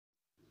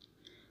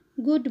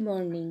Good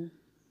morning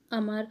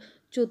আমার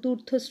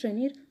চতুর্থ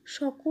শ্রেণীর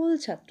সকল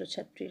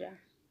ছাত্রছাত্রীরা।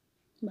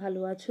 ভালো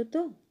আছো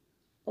তো?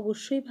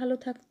 অবশ্যই ভালো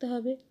থাকতে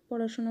হবে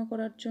পড়াশোনা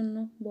করার জন্য,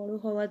 বড়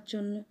হওয়ার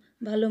জন্য,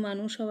 ভালো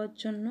মানুষ হওয়ার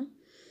জন্য।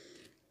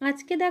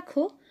 আজকে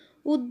দেখো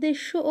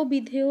উদ্দেশ্য ও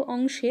বিধেয়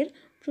অংশের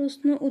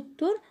প্রশ্ন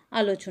উত্তর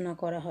আলোচনা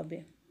করা হবে।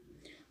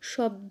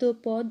 শব্দ,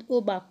 পদ ও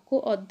বাক্য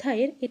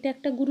অধ্যায়ের এটা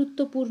একটা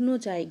গুরুত্বপূর্ণ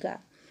জায়গা,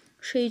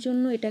 সেই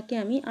জন্য এটাকে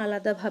আমি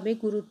আলাদাভাবে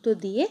গুরুত্ব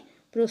দিয়ে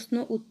প্রশ্ন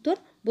উত্তর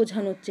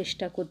বোঝানোর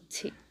চেষ্টা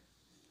করছি।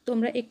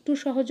 তোমরা একটু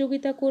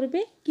সহযোগিতা করবে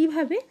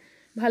কিভাবে?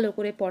 ভালো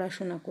করে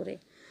পড়াশোনা করে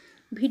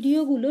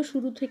ভিডিওগুলো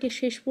শুরু থেকে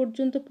শেষ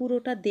পর্যন্ত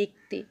পুরোটা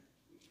দেখতে।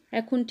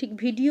 এখন ঠিক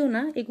ভিডিও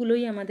না,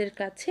 এগুলোই আমাদের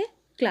কাছে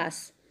ক্লাস।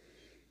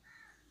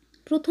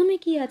 প্রথমে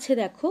কি আছে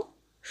দেখো,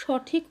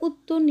 সঠিক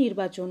উত্তর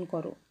নির্বাচন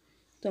করো।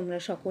 তোমরা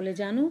সকলে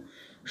জানো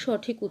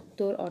সঠিক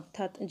উত্তর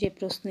অর্থাৎ যে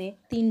প্রশ্নে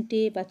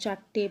 3টে বা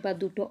 4টে বা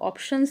 2টো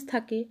অপশানস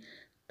থাকে,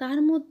 তার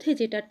মধ্যে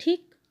যেটা ঠিক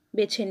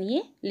বেছে নিয়ে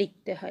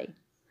লিখতে হয়।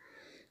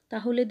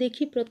 তাহলে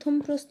দেখি প্রথম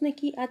প্রশ্নে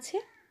কি আছে।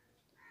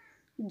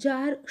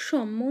 যার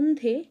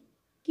সম্বন্ধে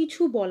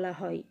কিছু বলা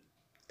হয়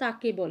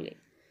তাকে বলে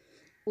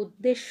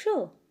উদ্দেশ্য,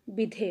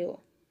 বিধেয়।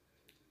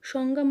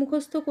 সংজ্ঞা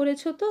মুখস্থ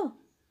করেছো তো?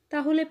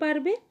 তাহলে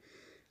পারবে।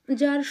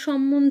 যার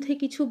সম্বন্ধে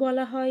কিছু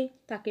বলা হয়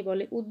তাকে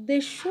বলে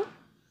উদ্দেশ্য।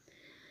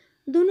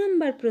 2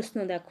 নম্বর প্রশ্ন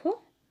দেখো,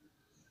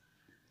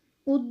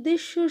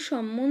 উদ্দেশ্য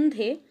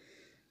সম্বন্ধে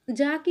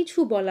যা কিছু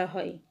বলা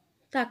হয়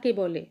তাকে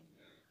বলে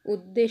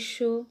উদ্দেশ্য,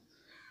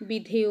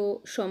 বিধেয়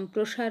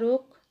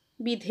সম্প্রসারক,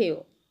 বিধেয়।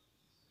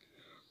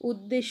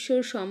 উদ্দেশ্য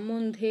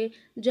সম্বন্ধে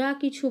যা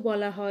কিছু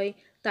বলা হয়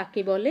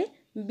তাকে বলে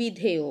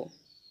বিধেয়।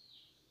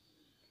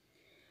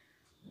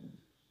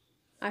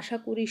 আশা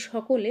করি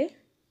সকলে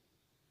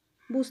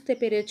বুঝতে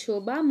পেরেছো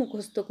বা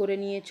মুখস্থ করে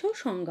নিয়েছো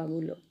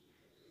সংজ্ঞাগুলো।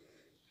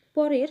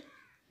 পরের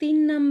 3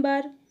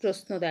 নম্বর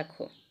প্রশ্ন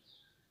দেখো,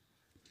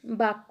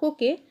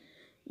 বাক্যকে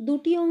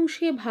 2টি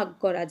অংশে ভাগ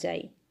করা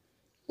যায়,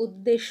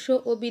 উদ্দেশ্য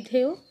ও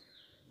বিধেয়,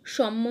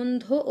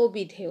 সম্বন্ধ ও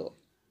বিধেয়।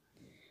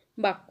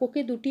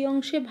 বাক্যকে 2টি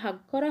অংশে ভাগ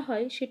করা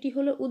হয়, সেটি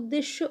হলো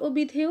উদ্দেশ্য ও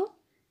বিধেয়।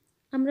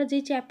 আমরা যে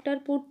চ্যাপ্টার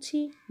পড়ছি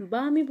বা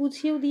আমি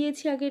বুঝিয়েও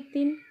দিয়েছি আগের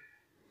দিন।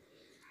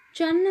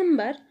 4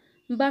 নম্বর,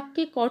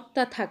 বাক্যে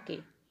কর্তা থাকে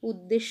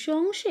উদ্দেশ্য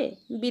অংশে,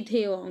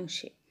 বিধেয়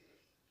অংশে।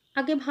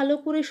 আগে ভালো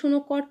করে শোনো,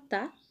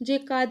 কর্তা যে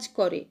কাজ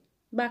করে,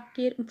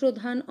 বাক্যের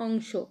প্রধান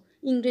অংশ,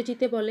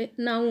 ইংরেজিতে বলে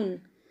নাউন।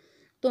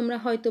 তোমরা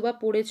হয়তো বা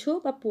পড়েছো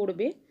বা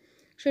পড়বে,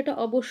 সেটা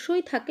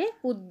অবশ্যই থাকে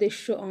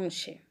উদ্দেশ্য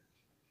অংশে।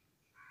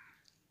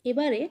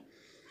 এবারে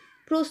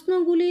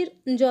প্রশ্নগুলির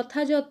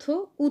যথাযথ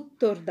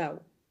উত্তর দাও।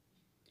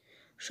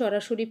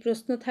 সরাসরি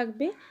প্রশ্ন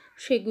থাকবে,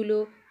 সেগুলো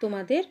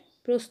তোমাদের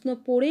প্রশ্ন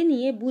পড়ে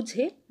নিয়ে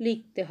বুঝে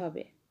লিখতে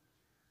হবে।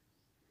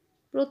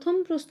 প্রথম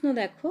প্রশ্ন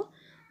দেখো,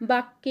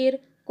 বাক্যের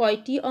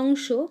কয়টি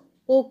অংশ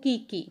ও কি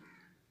কি?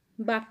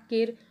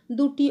 বাক্যের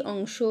 2টি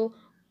অংশ,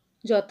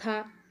 যথা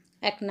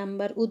 1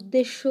 নম্বর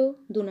উদ্দেশ্য,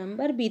 2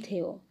 নম্বর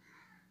বিধেয়।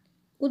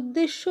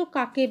 উদ্দেশ্য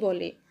কাকে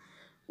বলে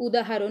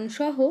উদাহরণ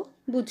সহ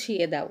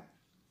বুঝিয়ে দাও।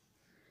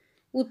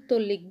 উত্তর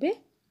লিখবে,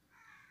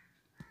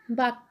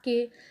 বাক্যে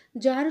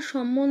যার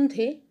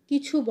সম্বন্ধে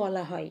কিছু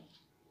বলা হয়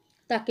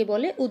তাকে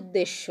বলে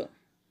উদ্দেশ্য।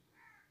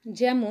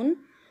 যেমন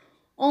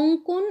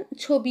অঙ্কন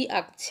ছবি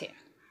আঁকছে,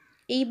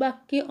 এই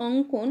বাক্যে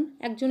অঙ্কন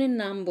একজনের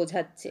নাম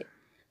বোঝাচ্ছে,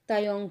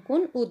 তাই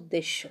অঙ্কন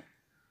উদ্দেশ্য।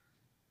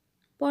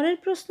 পরের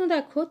প্রশ্ন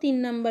দেখো, 3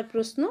 নম্বর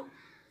প্রশ্ন,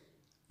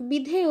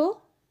 বিধেয়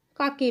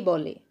কাকে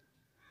বলে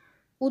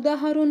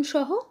উদাহরণ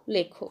সহ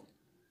লেখো।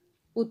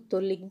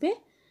 উত্তর লিখবে,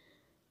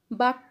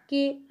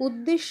 বাক্যে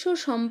উদ্দেশ্য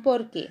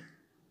সম্পর্কে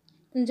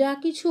যা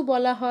কিছু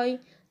বলা হয়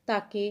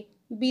তাকে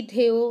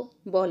বিধেয়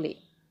বলে।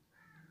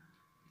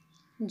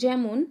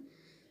 যেমন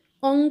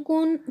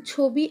অঙ্কন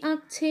ছবি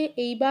আঁকছে,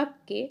 এই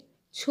বাক্যে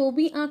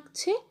ছবি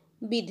আঁকছে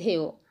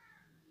বিধেয়।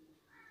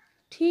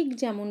 ঠিক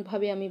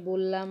যেমনভাবে আমি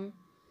বললাম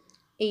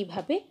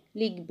এইভাবে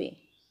লিখবে।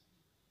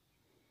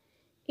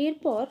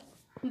 এরপর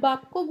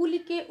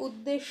বাক্যগুলিকে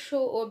উদ্দেশ্য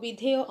ও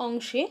বিধেয়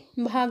অংশে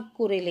ভাগ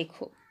করে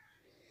লেখো।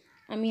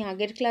 আমি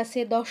আগের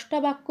ক্লাসে 10টা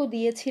বাক্য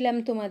দিয়েছিলাম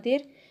তোমাদের,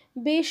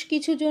 বেশ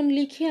কিছুজন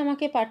লিখে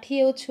আমাকে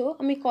পাঠিয়েওছো,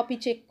 আমি কপি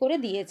চেক করে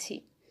দিয়েছি।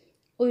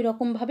 ওই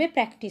রকমভাবে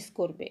প্র্যাকটিস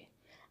করবে।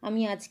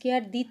 আমি আজকে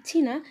আর দিচ্ছি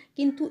না,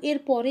 কিন্তু এর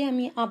পরে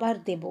আমি আবার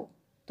দেব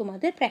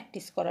তোমাদের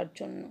প্র্যাকটিস করার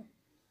জন্য।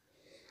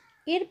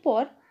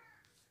 এরপর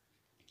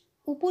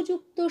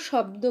উপযুক্ত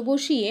শব্দ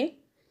বসিয়ে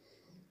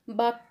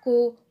বাক্য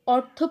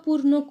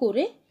অর্থপূর্ণ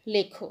করে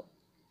লেখো।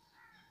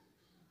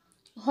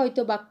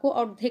 হয়তো বাক্য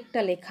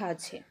অর্ধেকটা লেখা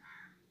আছে,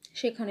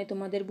 সেখানে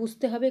তোমাদের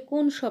বুঝতে হবে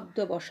কোন শব্দ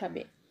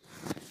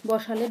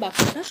বসালে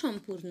বাক্যটা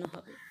সম্পূর্ণ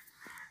হবে।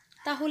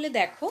 তাহলে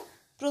দেখো,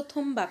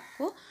 প্রথম বাক্য,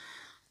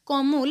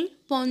 কমল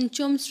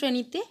 5ম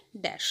শ্রেণীতে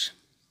ড্যাশ।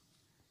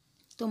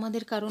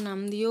 তোমাদের কারো নাম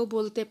দিয়েও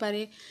বলতে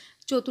পারে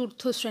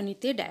 4র্থ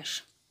শ্রেণীতে ড্যাশ।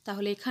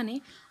 তাহলে এখানে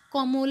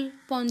কমল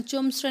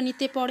 5ম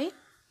শ্রেণীতে পড়ে।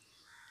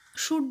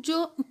 সূর্য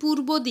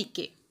পূর্ব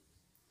দিকে।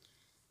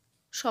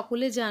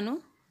 সকলে জানো,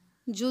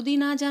 যদি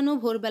না জানো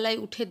ভোরবেলায়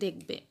উঠে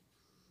দেখবে,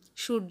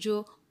 সূর্য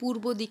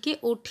পূর্ব দিকে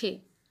ওঠে,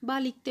 বা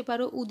লিখতে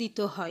পারো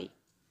উদিত হয়।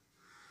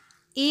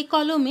 এ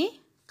কলমে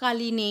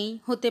কালি নেই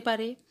হতে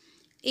পারে,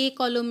 এ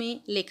কলমে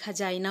লেখা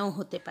যায় নাও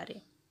হতে পারে।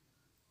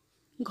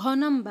 ঘ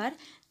নাম্বার,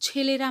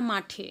 ছেলেরা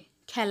মাঠে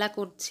খেলা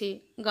করছে,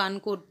 গান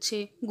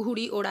করছে,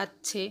 ঘুড়ি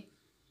ওড়াচ্ছে।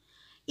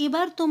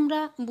 এবার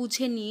তোমরা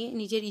বুঝে নিয়ে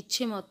নিজের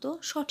ইচ্ছে মতো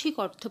সঠিক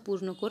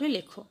অর্থপূর্ণ করে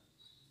লেখো।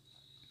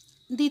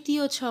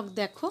 দ্বিতীয় ছক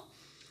দেখো,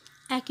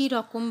 একই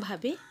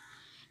রকমভাবে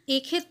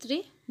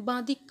এক্ষেত্রে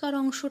বাঁ দিককার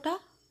অংশটা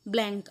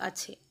ব্ল্যাঙ্ক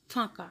আছে,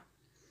 ফাঁকা।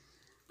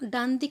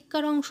 ডান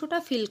দিককার অংশটা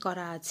ফিল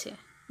করা আছে।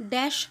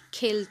 ড্যাশ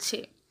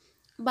খেলছে,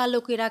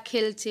 বালকেরা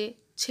খেলছে,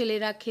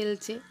 ছেলেরা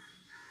খেলছে।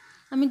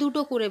 আমি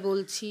দুটো করে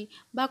বলছি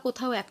বা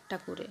কোথাও একটা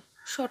করে,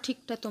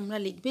 সঠিকটা তোমরা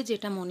লিখবে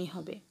যেটা মনে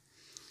হবে।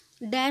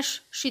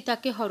 ড্যাশ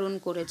সীতাকে হরণ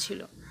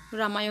করেছিল,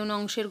 রামায়ণ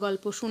অংশের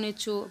গল্প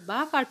শুনেছ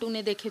বা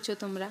কার্টুনে দেখেছ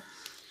তোমরা।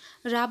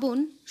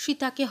 রাবণ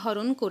সীতাকে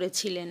হরণ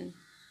করেছিলেন।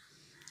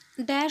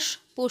 ড্যাশ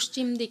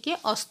পশ্চিম দিকে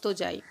অস্ত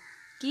যায়।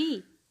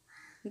 কি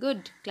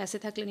গুড, ক্লাসে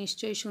থাকলে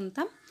নিশ্চয়ই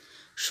শুনতাম।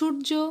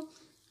 সূর্য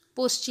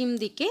পশ্চিম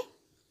দিকে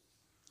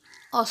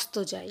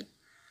অস্ত যায়।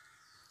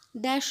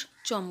 ড্যাশ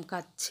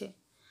চমকাচ্ছে,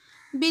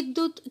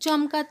 বিদ্যুৎ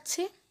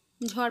চমকাচ্ছে।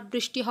 ঝড়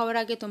বৃষ্টি হওয়ার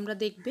আগে তোমরা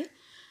দেখবে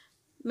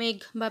মেঘ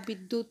বা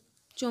বিদ্যুৎ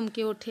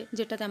চমকে ওঠে,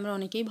 যেটাতে আমরা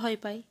অনেকেই ভয়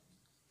পাই।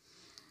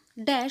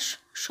 ড্যাশ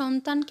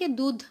সন্তানকে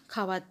দুধ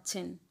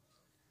খাওয়াচ্ছেন।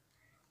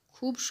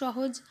 খুব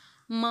সহজ,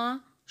 মা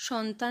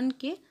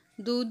সন্তানকে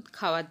দুধ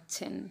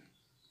খাওয়াচ্ছেন।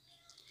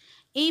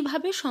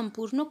 এইভাবে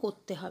সম্পূর্ণ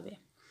করতে হবে।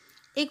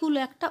 এগুলো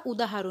একটা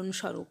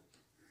উদাহরণস্বরূপ।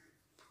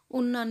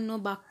 অন্যান্য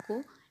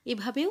বাক্য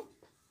এভাবেও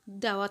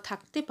দেওয়া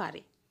থাকতে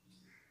পারে।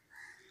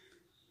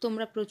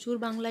 তোমরা প্রচুর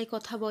বাংলায়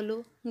কথা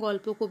বলো,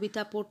 গল্প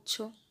কবিতা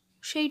পড়ছো,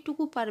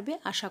 সেইটুকু পারবে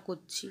আশা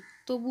করছি।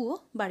 তবুও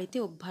বাড়িতে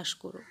অভ্যাস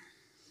করো।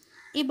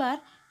 এবার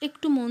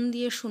একটু মন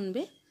দিয়ে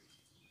শুনবে।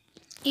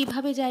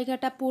 এইভাবে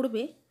জায়গাটা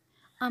পড়বে,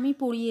 আমি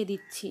পড়িয়ে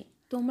দিচ্ছি,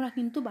 তোমরা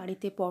কিন্তু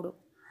বাড়িতে পড়ো।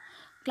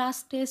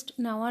 ক্লাস টেস্ট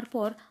নেওয়ার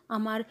পর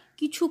আমার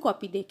কিছু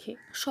কপি দেখে,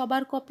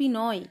 সবার কপি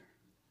নয়,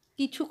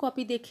 কিছু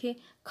কপি দেখে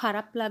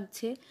খারাপ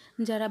লাগছে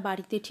যারা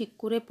বাড়িতে ঠিক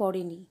করে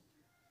পড়েনি।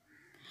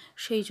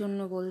 সেই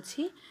জন্য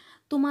বলছি,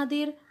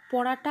 তোমাদের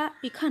পড়াটা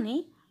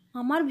এখানেই।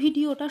 আমার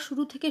ভিডিওটা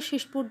শুরু থেকে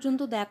শেষ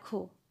পর্যন্ত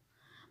দেখো,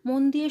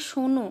 মন দিয়ে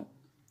শোনো,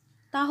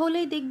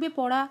 তাহলেই দেখবে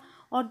পড়া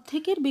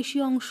অর্ধেকের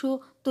বেশি অংশ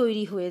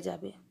তৈরি হয়ে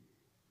যাবে।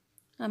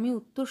 আমি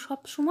উত্তর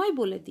সব সময়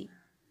বলে দিই।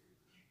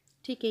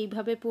 ঠিক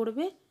এইভাবে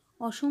পড়বে।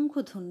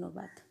 অসংখ্য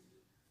ধন্যবাদ।